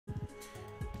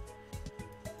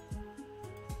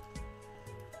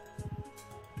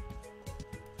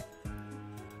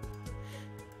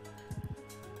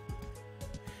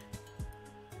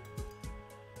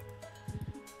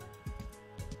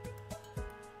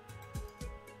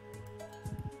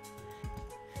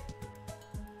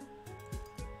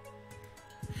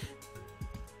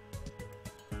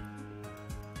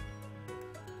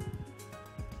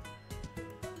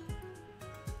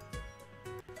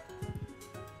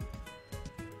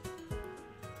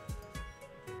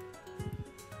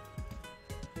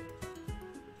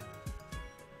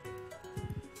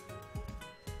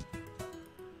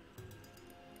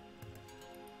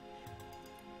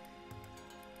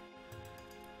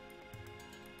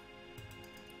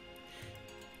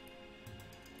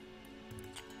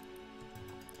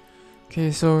Okay,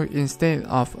 so instead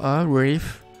of a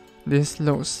reef, this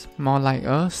looks more like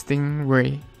a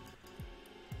stingray.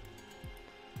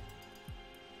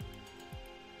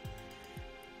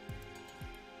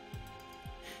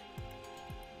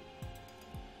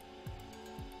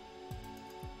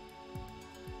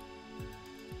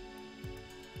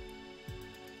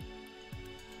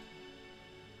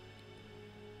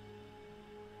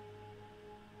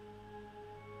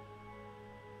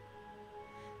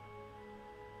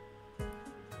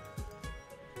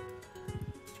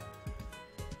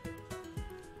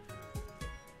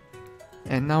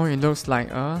 And now it looks like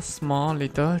a small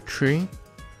little tree.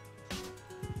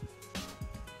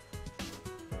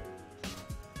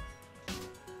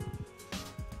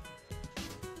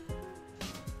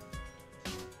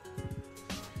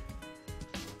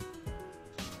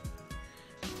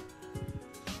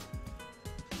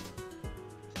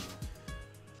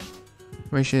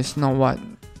 Which is not what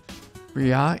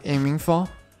we are aiming for.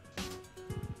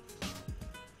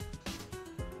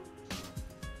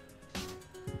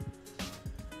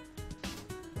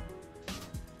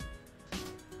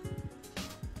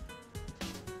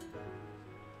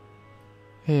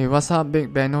 Hey, what's up,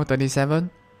 Big Benno 37?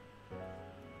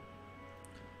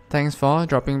 Thanks for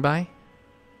dropping by.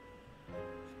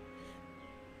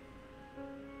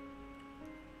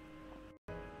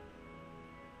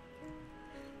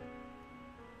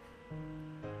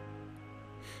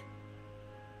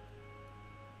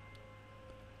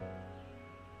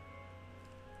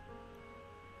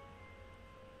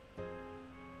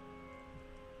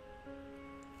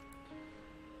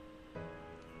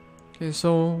 Okay,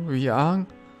 so we are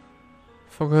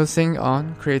focusing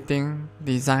on creating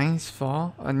designs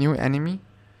for a new enemy,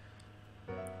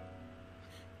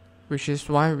 which is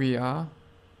why we are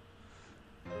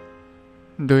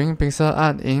doing pixel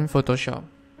art in Photoshop.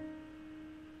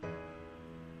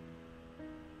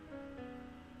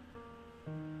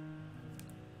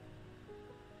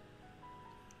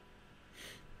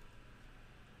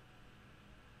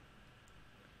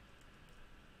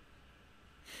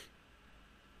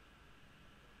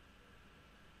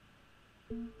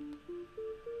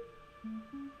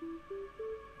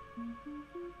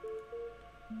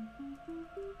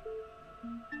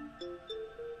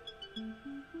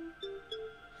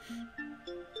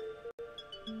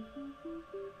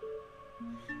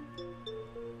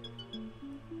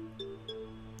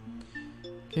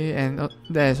 Okay, and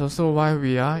that is also why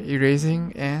we are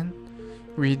erasing and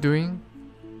redoing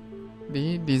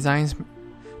the designs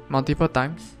multiple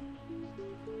times.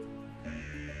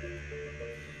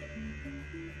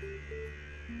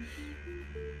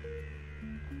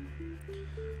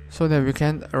 So that we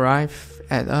can arrive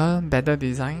at a better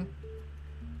design.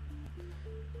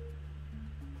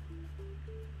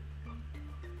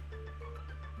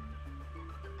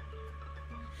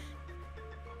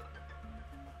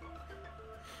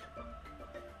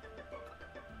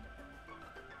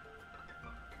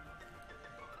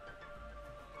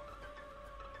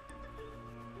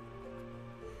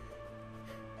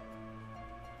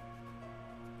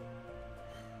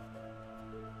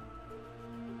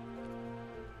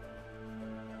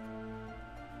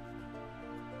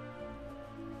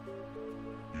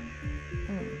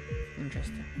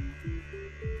 Interesting.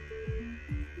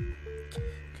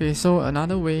 Okay, so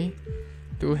another way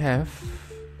to have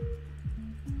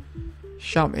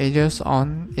sharp edges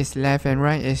on its left and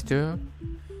right is to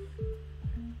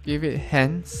give it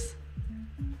hands.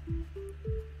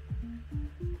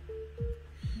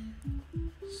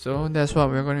 So that's what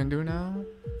we're going to do now.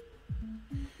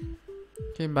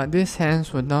 Okay, but these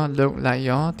hands would not look like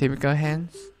your typical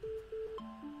hands.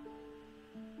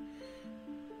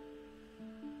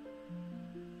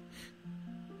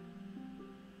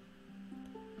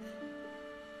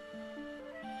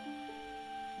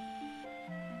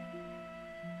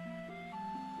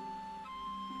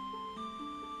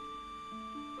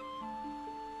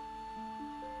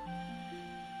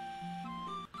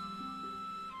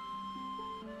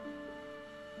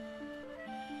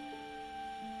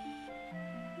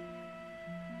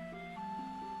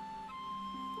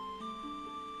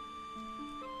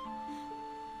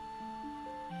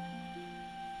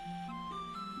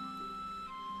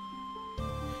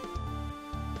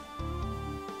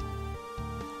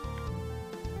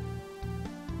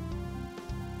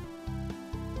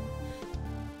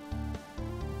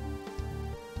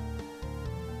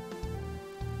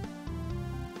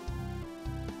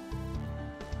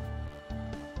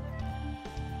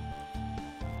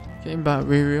 Okay, but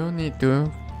we will need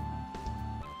to,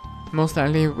 most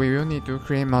likely we will need to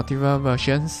create multiple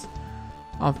versions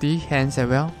of the hands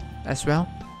as well.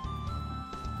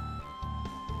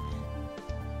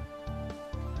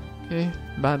 Okay,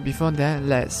 but before that,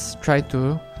 let's try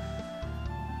to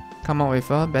come up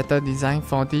with a better design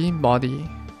for the body.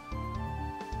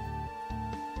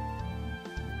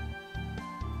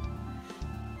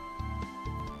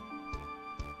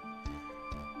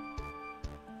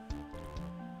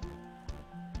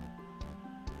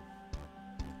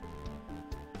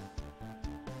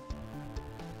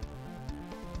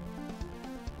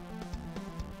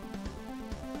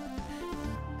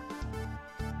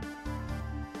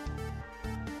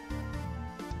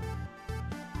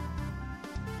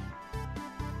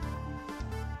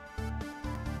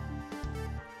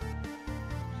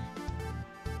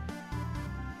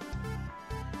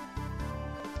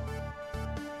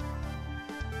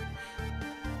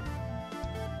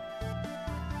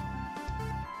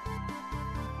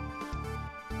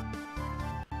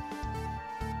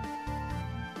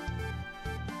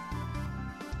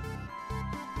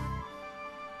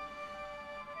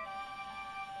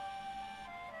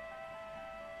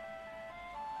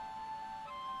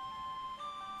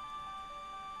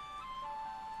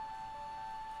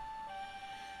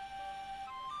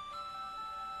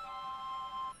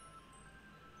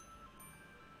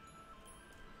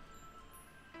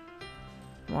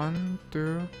 One,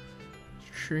 two,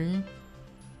 three.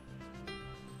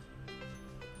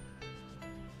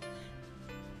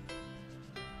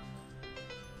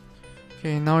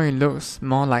 Okay, now it looks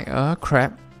more like a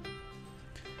crab,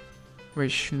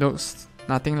 which looks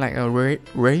nothing like a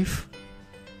wave.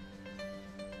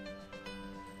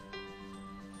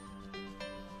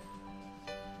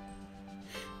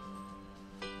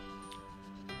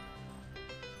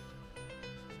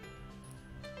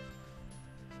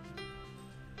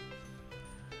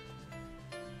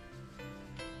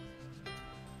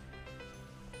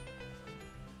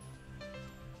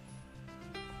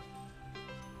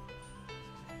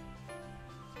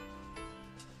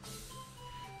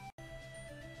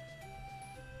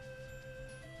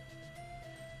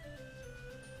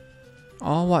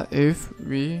 Or what if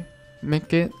we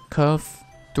make it curve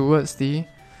towards the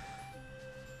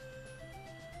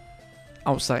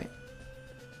outside?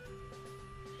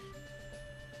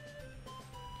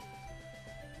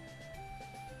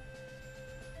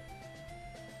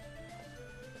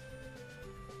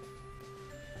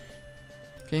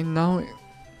 Okay, now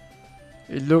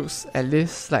it looks at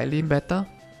least slightly better.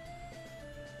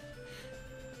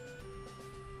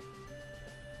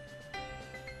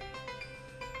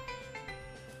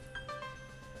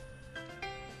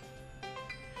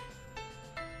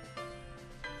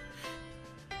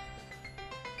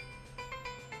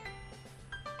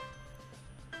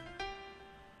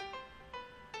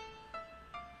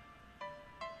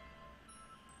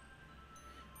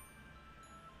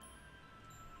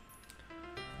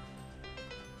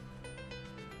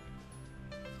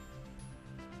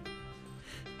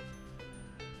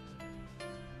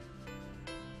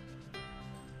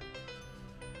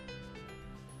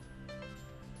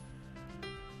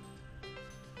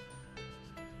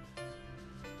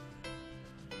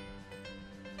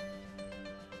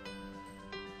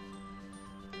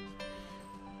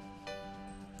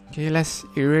 Okay, let's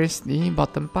erase the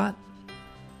bottom part.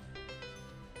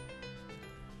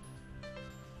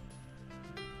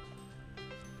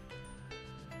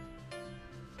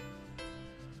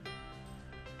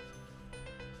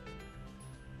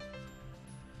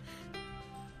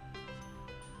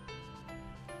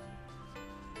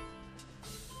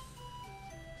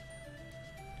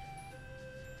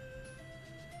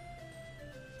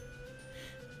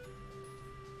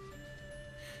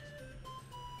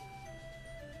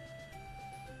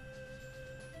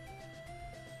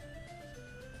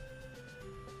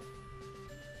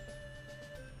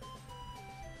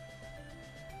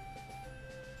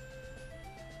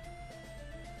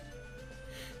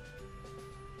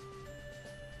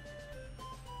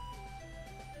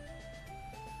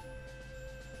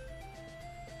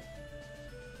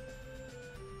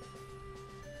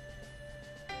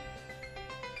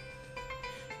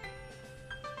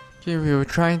 Okay, we will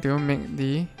try to make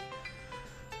the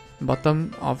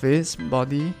bottom of its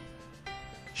body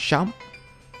sharp,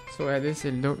 so at least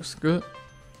it looks good.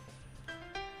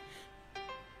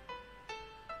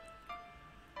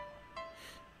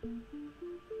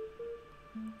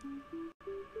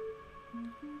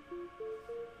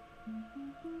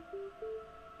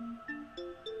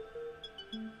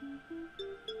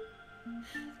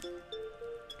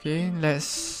 Okay,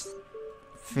 let's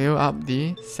fill up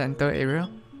the center area.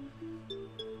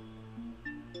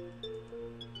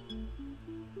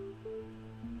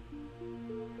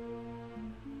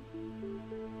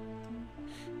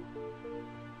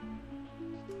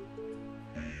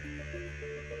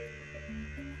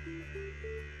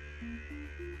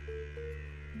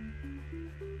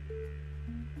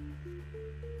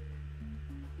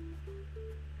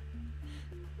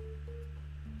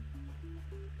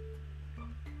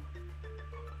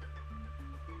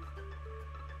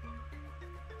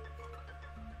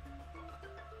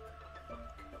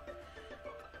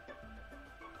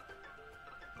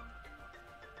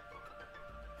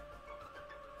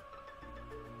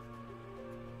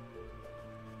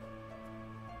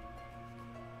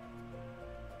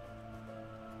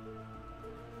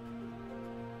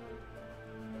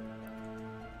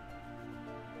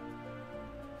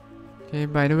 Okay,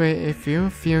 by the way, if you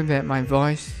feel that my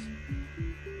voice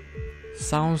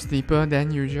sounds deeper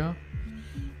than usual,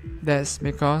 that's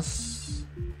because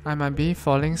I might be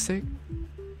falling sick.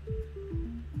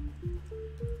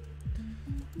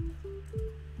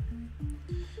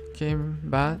 Okay,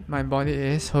 but my body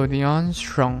is holding on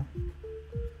strong.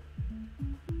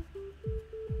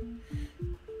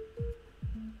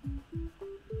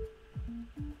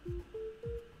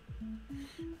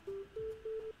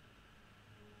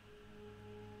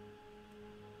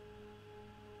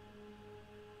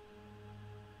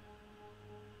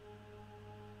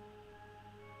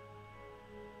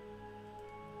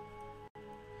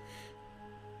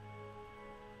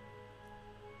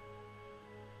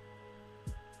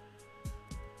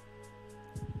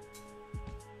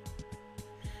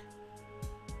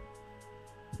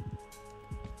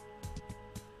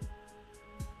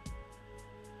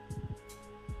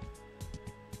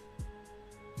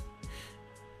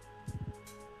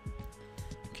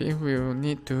 Okay, we'll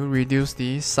need to reduce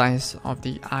the size of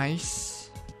the eyes.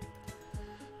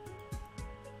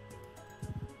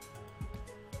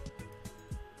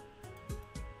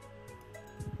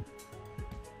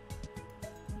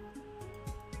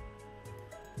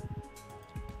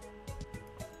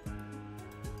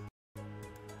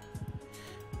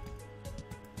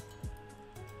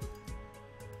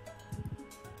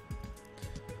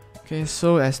 Okay,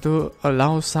 so as to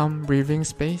allow some breathing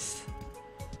space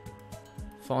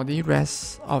for the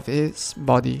rest of its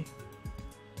body.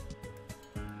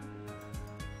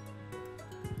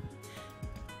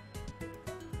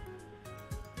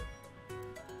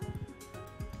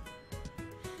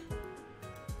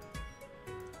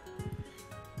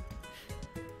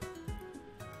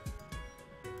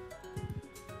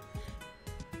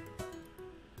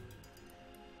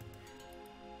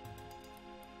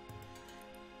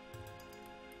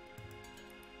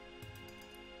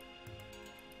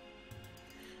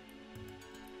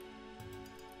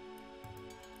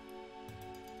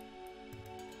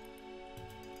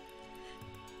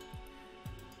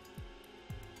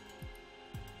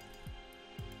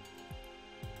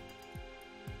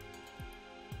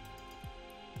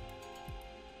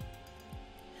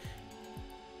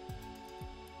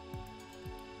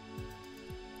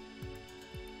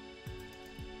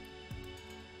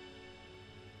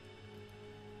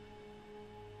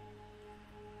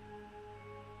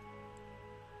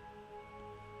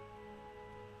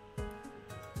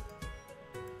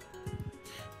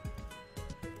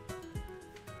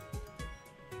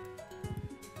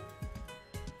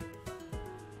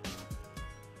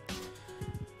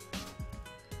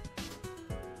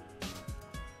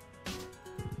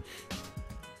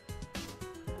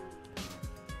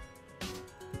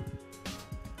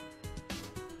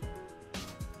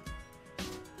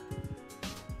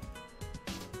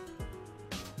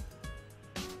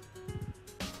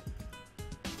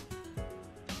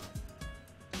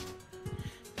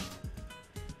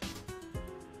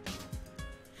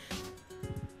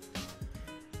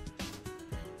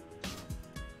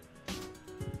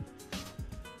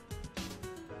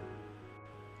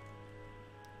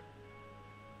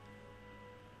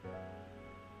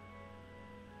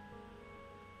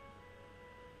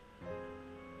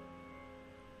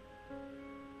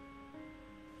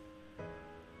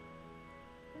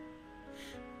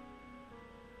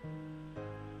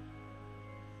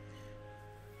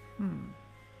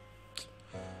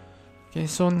 Okay,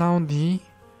 so now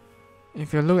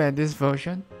if you look at this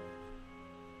version,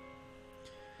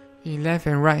 the left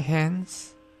and right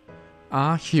hands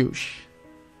are huge.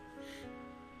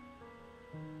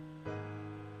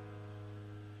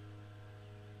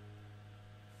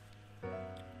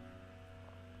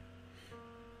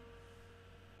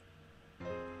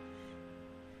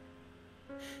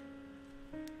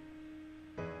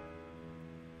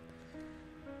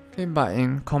 Okay, but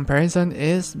in comparison,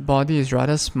 its body is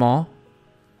rather small.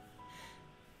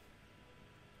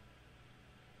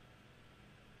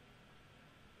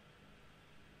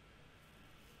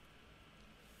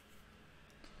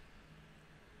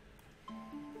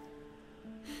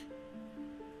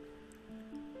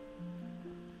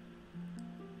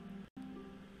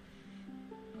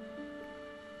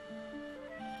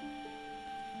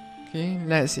 Okay,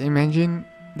 let's imagine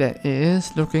that it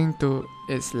is looking to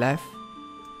its left.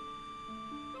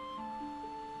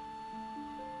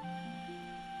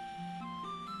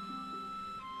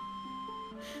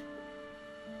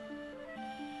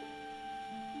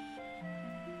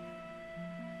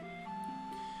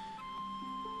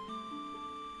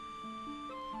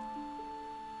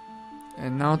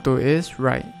 And now to its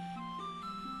right.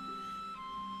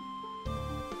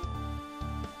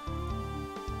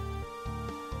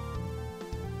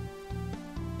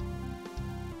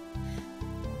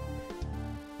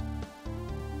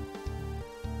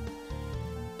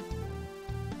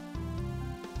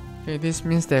 Okay, this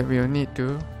means that we'll need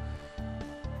to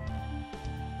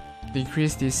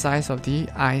decrease the size of the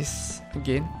eyes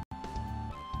again.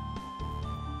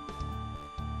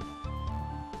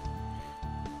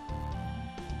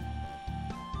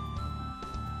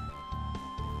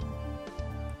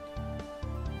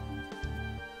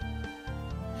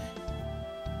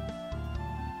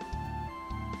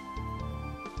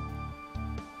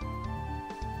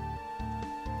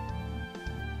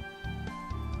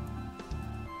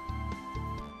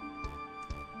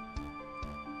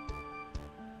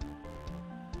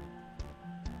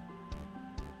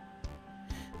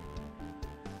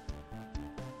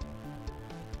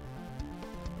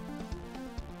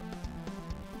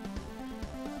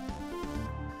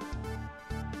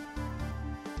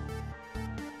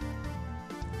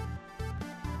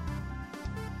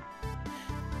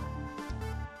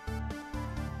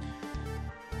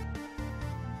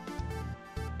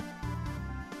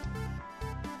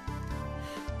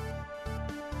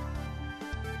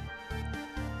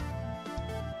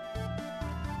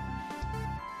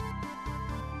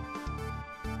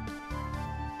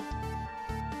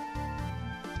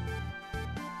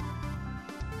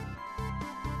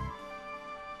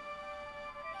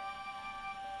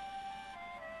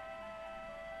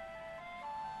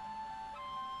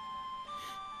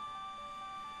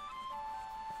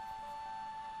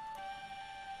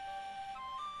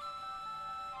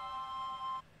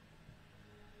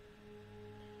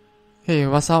 Hey,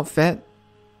 what's up, Fed?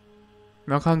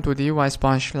 Welcome to the White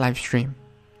Sponge live stream.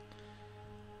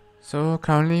 So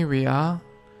currently we are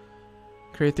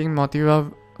creating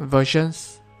multiple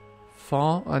versions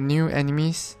for a new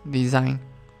enemy's design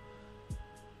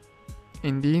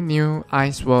in the new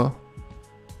ice world.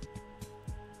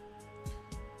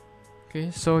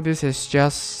 Okay, so this is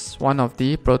just one of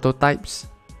the prototypes.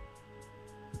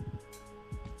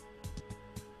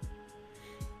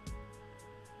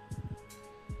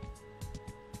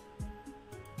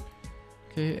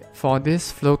 Okay, for this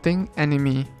floating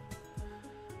enemy,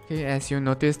 okay, as you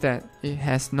notice that it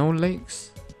has no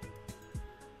legs,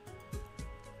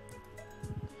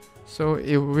 so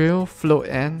it will float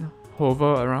and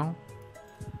hover around.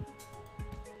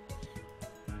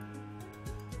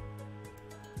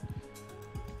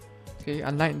 Okay,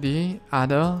 unlike the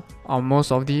other or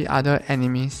most of the other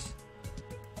enemies.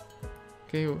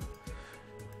 Okay,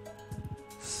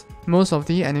 most of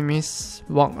the enemies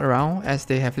walk around as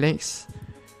they have legs,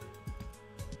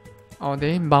 or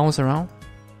they bounce around.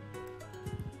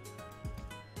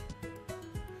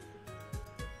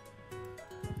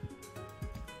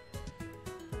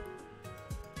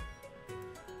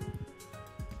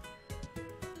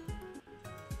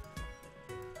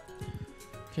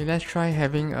 Okay, let's try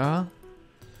having a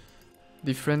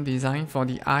different design for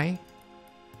the eye.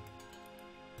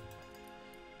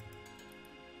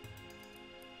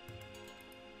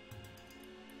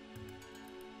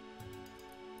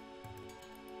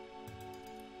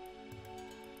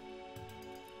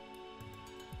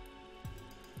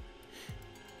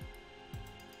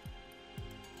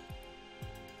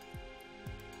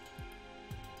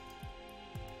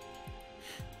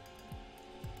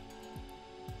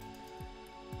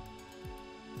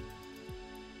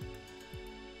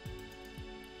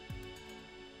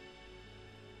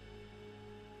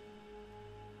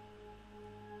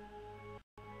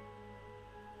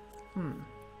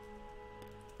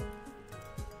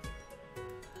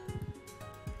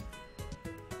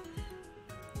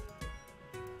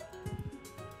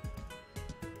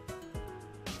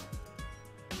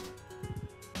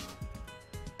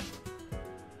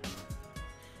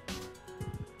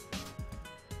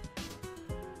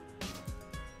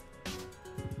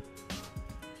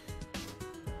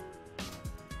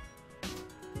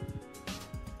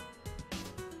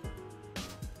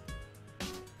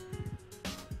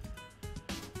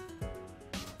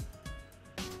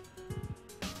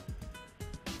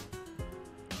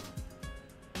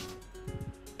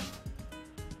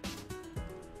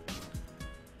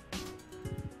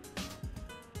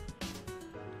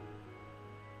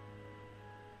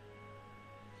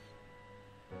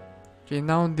 Okay,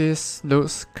 now this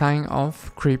looks kind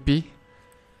of creepy.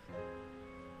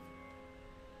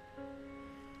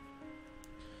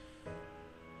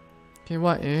 Okay,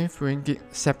 what if we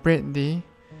separate these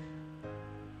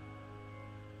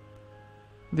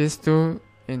two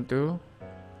into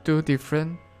two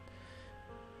different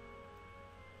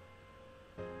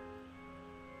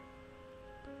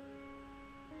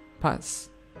parts?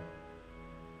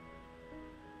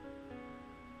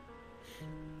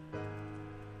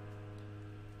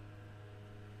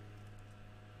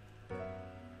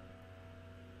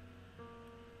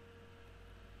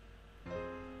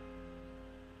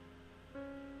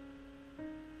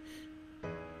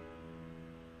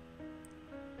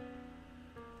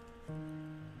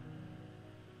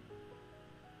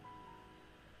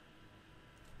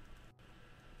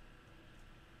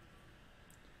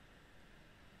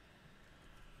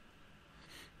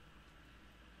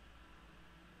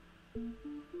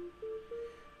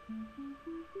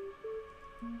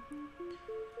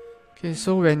 Okay,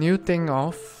 so when you think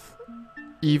of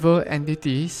evil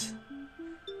entities,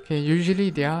 okay, usually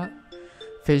their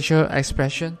facial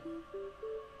expression,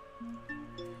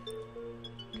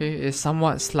 okay, is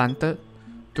somewhat slanted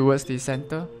towards the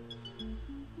center.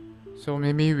 So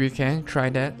maybe we can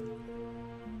try that.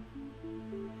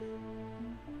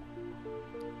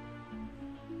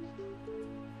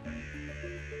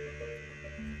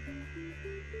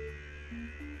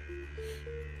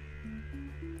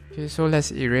 Okay, so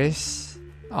let's erase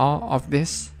all of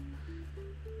this.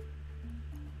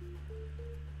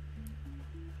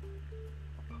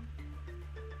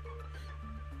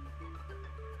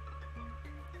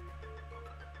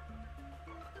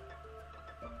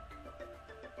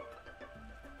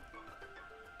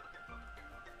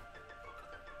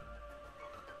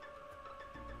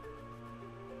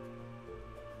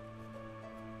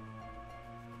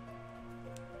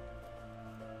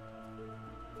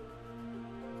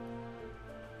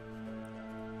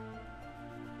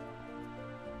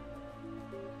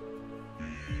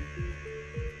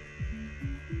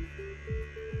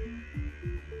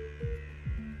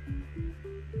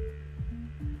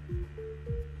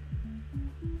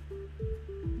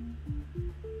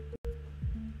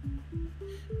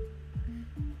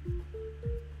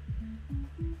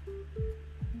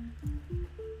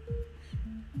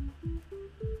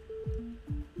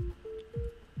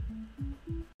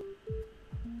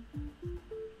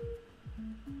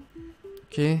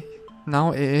 Okay,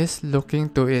 now it is looking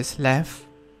to its left.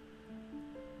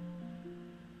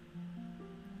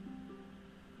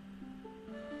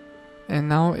 And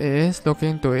now it is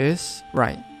looking to its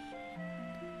right.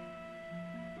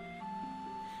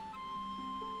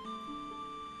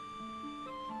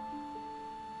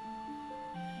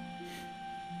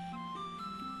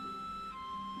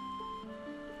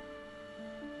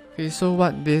 Okay, so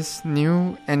what this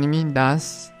new enemy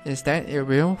does is that it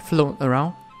will float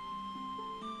around.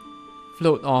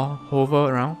 Float or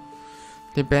hover around,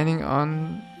 depending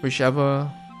on whichever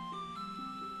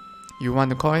you want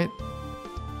to call it.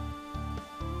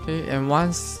 Okay, and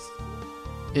once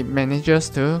it manages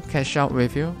to catch up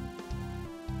with you,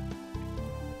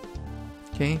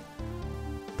 okay,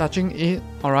 touching it,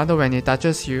 or rather when it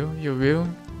touches you, you will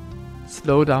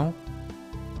slow down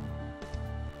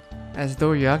as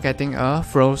though you are getting a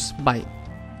frostbite.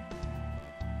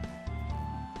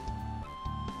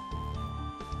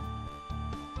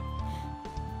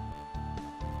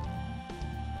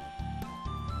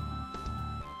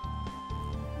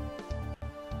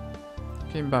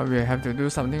 Okay, but we have to do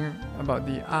something about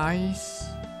the eyes.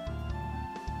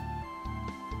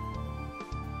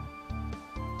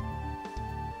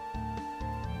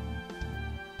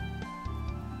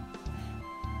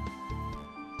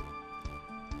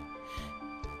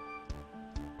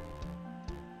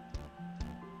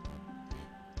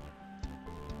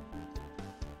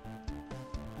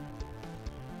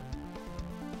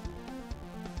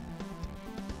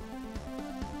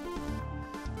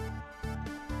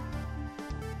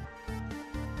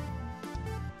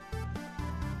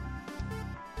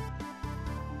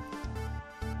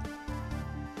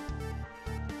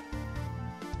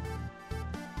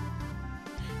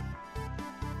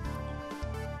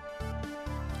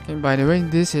 Okay, by the way,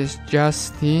 this is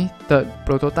just the third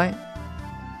prototype.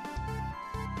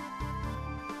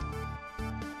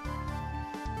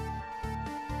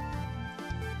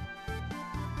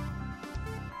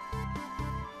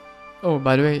 Oh,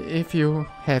 by the way, if you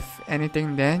have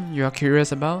anything that you are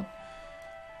curious about,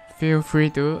 feel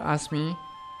free to ask me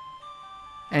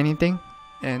anything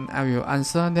and I will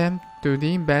answer them to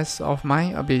the best of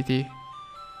my ability.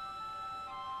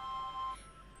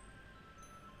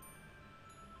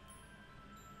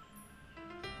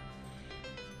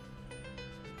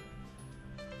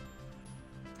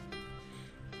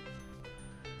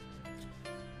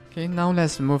 Okay, now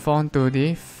let's move on to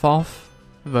the fourth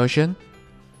version.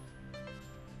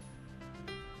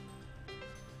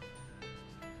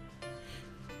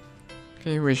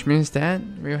 Okay, which means that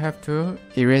we'll have to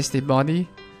erase the body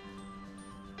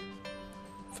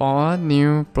for a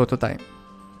new prototype.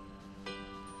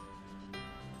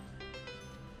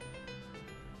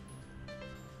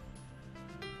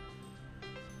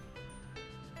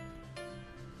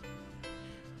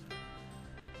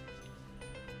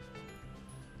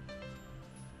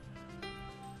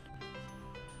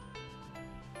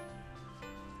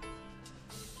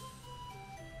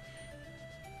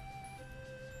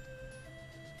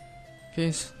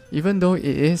 Okay, even though it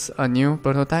is a new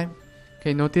prototype,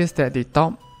 okay, notice that the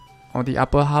top or the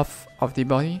upper half of the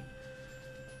body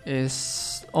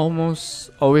is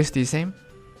almost always the same.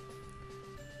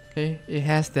 Okay, it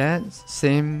has that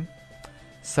same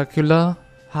circular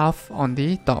half on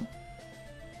the top.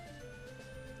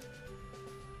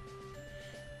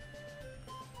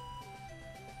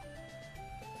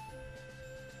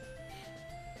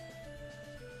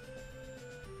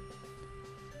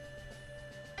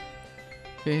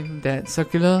 Okay, that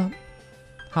circular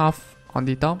half on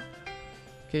the top,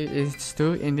 okay, is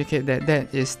to indicate that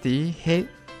that is the head,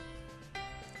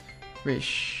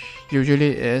 which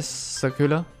usually is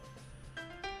circular.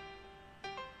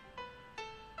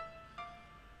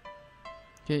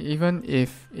 Okay, even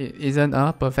if it isn't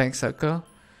a perfect circle,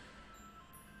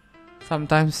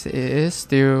 sometimes it is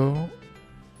still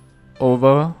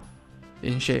oval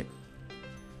in shape.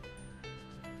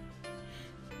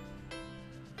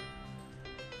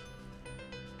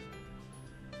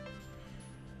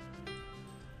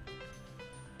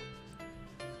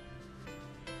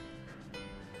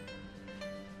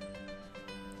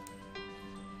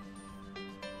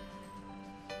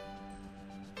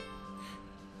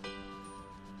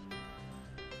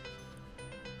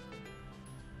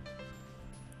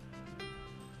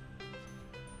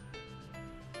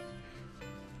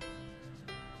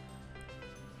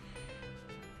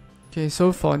 Okay,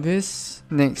 so for this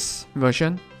next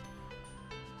version,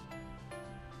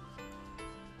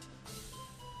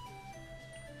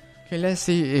 okay, let's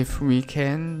see if we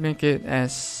can make it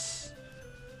as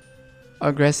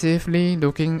aggressively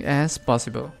looking as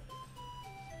possible.